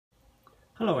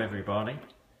Hello everybody,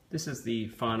 this is the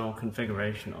final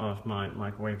configuration of my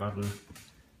microwave oven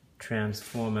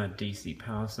transformer DC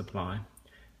power supply.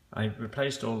 I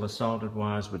replaced all the soldered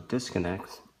wires with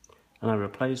disconnects, and I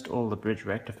replaced all the bridge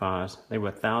rectifiers. They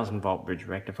were 1000-volt bridge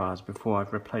rectifiers before.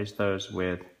 I've replaced those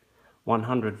with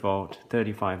 100-volt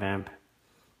 35 amp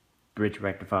bridge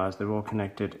rectifiers. They're all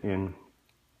connected in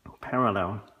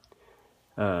parallel,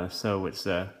 so it's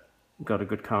got a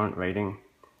good current rating.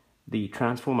 The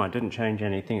transformer, I didn't change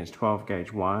anything. It's 12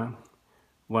 gauge wire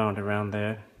wound around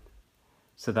there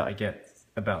so that I get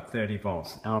about 30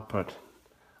 volts output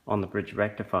on the bridge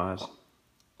rectifiers,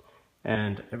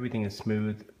 and everything is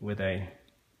smooth with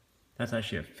that's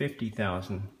actually a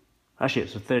 50,000, actually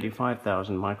it's a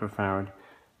 35,000 microfarad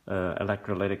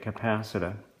electrolytic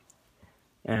capacitor,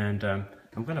 and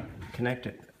I'm going to connect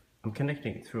it. I'm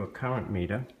connecting it through a current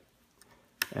meter,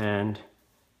 and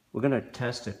we're going to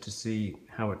test it to see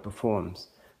how it performs.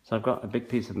 So I've got a big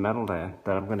piece of metal there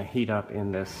that I'm going to heat up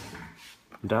in this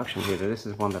induction heater. This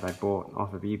is one that I bought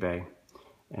off of eBay,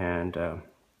 and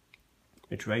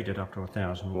it's rated up to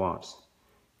 1000 watts.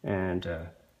 And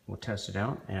we'll test it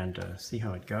out and see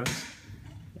how it goes.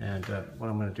 And what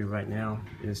I'm going to do right now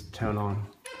is turn on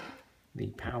the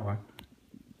power.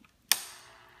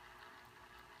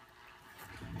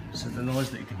 So the noise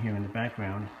that you can hear in the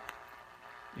background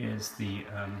is the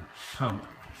pump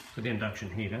for the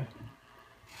induction heater,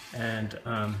 and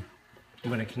I'm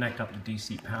going to connect up the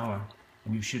DC power,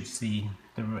 and you should see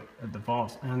the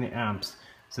volts and the amps.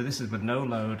 So this is with no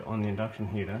load on the induction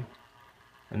heater,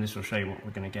 and this will show you what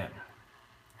we're going to get.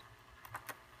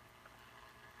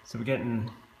 So we're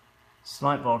getting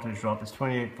slight voltage drop. It's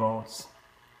 28 volts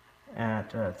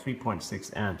at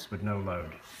 3.6 amps with no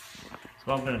load. So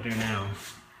what I'm going to do now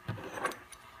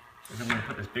is I'm going to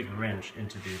put this big wrench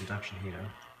into the induction heater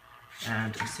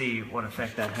and to see what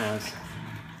effect that has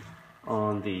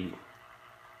on the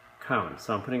current.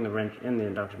 So I'm putting the wrench in the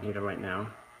induction heater right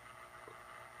now,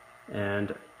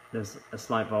 and there's a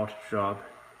slight voltage drop,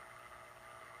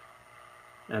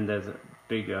 and there's a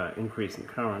big increase in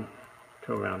current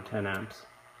to around 10 amps.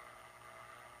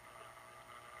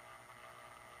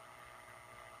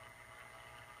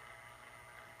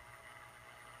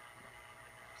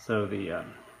 So the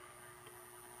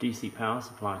DC power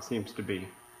supply seems to be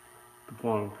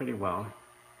performing pretty well.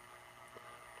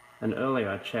 And earlier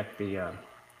I checked the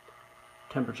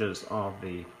temperatures of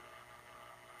the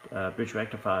bridge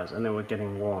rectifiers, and they were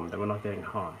getting warm. They were not getting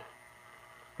hot.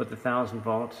 With the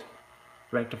 1000-volt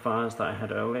rectifiers that I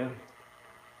had earlier,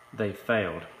 they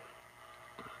failed.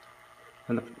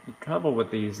 And the trouble with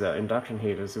these induction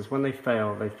heaters is when they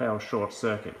fail short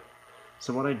circuit.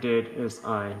 So what I did is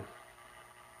I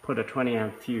put a 20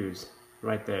 amp fuse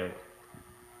right there.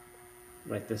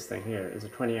 Right, this thing here is a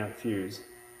 20 amp fuse,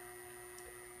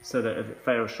 so that if it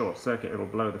fails short circuit, it'll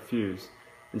blow the fuse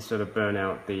instead of burn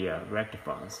out the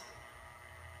rectifiers.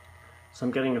 So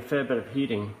I'm getting a fair bit of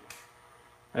heating,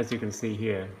 as you can see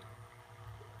here,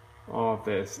 of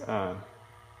this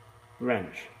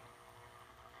wrench,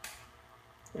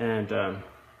 and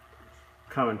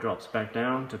current drops back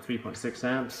down to 3.6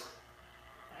 amps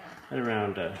at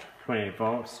around 28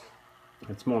 volts.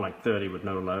 It's more like 30 with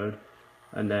no load.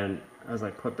 And then as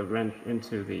I put the wrench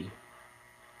into the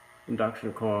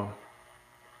induction coil,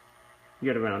 you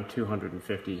get around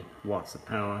 250 watts of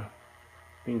power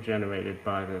being generated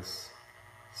by this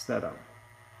setup.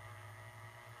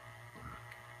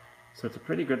 So it's a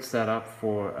pretty good setup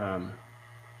for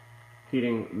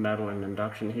heating metal and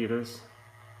induction heaters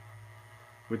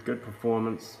with good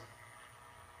performance,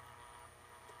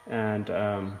 and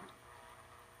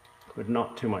with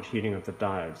not too much heating of the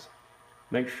diodes.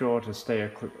 Make sure to steer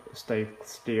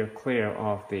clear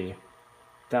of the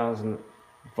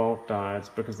 1000-volt diodes,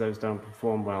 because those don't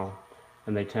perform well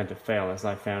and they tend to fail, as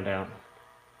I found out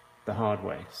the hard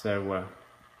way. So there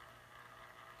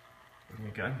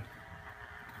you go.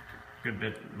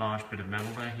 Good large bit of metal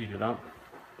there heated up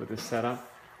with this setup.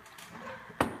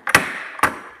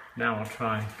 Now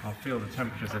I'll feel the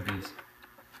temperatures of these.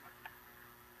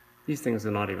 These things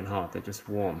are not even hot, they're just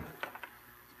warm.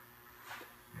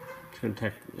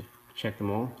 Check them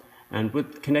all, and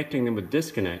with connecting them with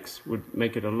disconnects would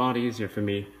make it a lot easier for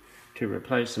me to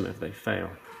replace them if they fail.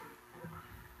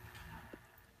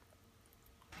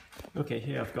 Okay,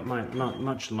 here I've got my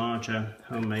much larger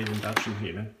homemade induction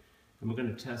heater, and we're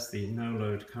going to test the no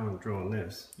load current draw on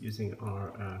this using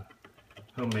our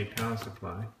homemade power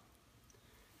supply.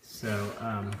 So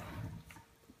I'm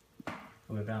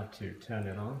about to turn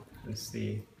it on and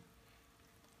see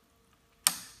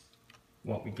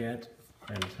what we get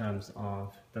in terms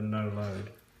of the no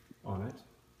load on it.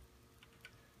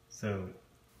 So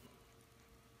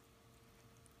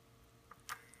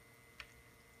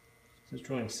So it's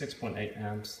drawing 6.8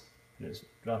 amps and it's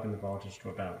dropping the voltage to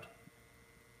about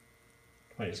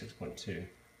 26.2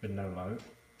 with no load.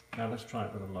 Now let's try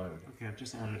it with a load. Okay, I've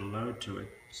just added a load to it.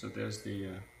 So there's the,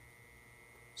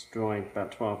 it's drawing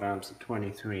about 12 amps at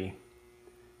 23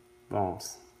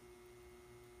 volts.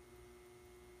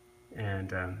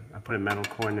 And I put a metal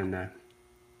coin in there.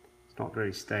 It's not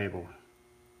very stable.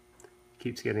 It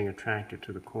keeps getting attracted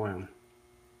to the coil.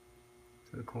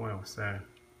 So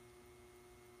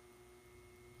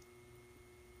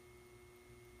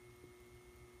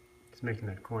it's making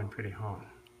that coin pretty hot.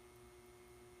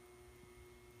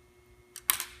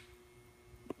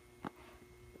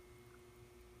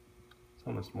 It's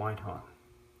almost white hot.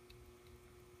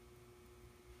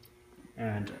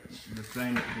 And the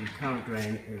current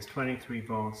drain is 23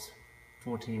 volts,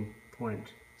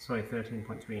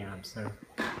 13.3 amps. So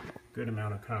good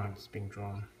amount of current is being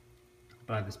drawn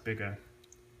by this bigger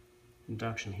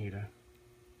induction heater.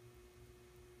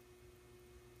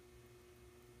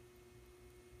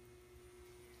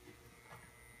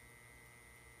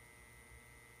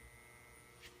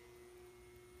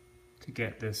 To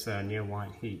get this near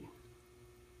white heat.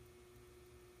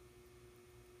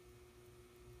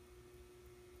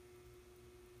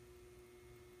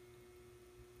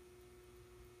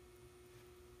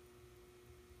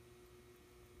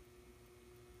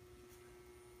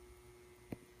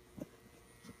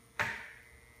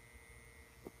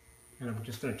 And I'm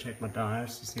just going to check my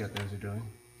diodes to see what those are doing.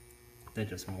 They're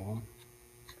just warm.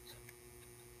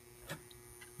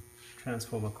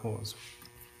 Transformer cores,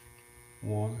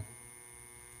 warm.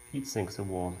 Heat sinks are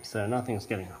warm, so nothing's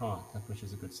getting hot, which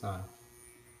is a good sign.